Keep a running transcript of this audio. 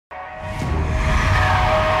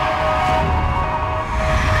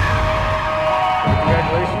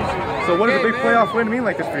So what does a big playoff win mean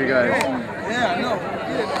like this for you guys?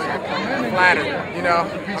 Flattered, you know.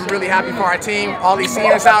 I'm really happy for our team, all these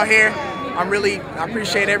seniors out here. I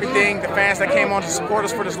appreciate everything, the fans that came on to support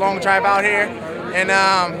us for this long drive out here.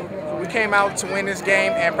 And we came out to win this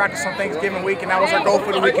game and practice on Thanksgiving week, and that was our goal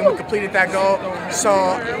for the week, and we completed that goal. So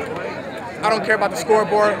I don't care about the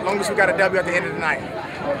scoreboard as long as we got a W at the end of the night.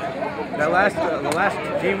 The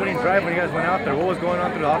last game-winning drive when you guys went out there, what was going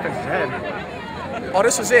on through the offense's head? Oh,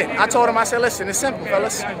 this was it. I told him, I said, listen, it's simple,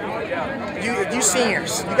 fellas. You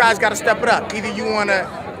seniors, you guys got to step it up. Either you want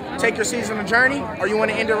to take your season a journey or you want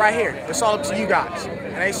to end it right here. It's all up to you guys.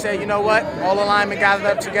 And they said, you know what? All the linemen gathered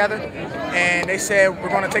up together, and they said, we're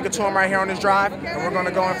going to take it to them right here on this drive, and we're going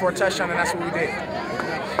to go in for a touchdown, and that's what we did.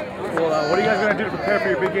 Well, what are you guys going to do to prepare for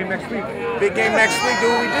your big game next week? Big game next week, do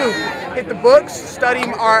what we do. Hit the books, study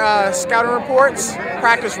our scouting reports,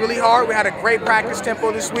 practice really hard. We had a great practice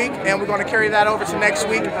tempo this week, and we're going to carry that over to next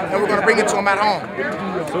week, and we're going to bring it to them at home.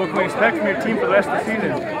 So what can we expect from your team for the rest of the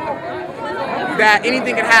season? That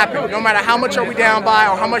anything can happen. No matter how much are we down by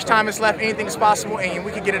or how much time is left, anything is possible, and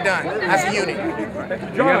we can get it done as a unit.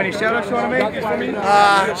 Do you have any shout-outs you want to make for me?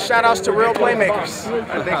 Shout-outs to real playmakers.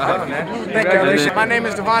 Thank you. My name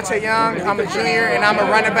is Davonte Young. I'm a junior, and I'm a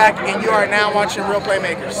running back, and you are now watching Real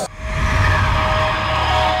Playmakers.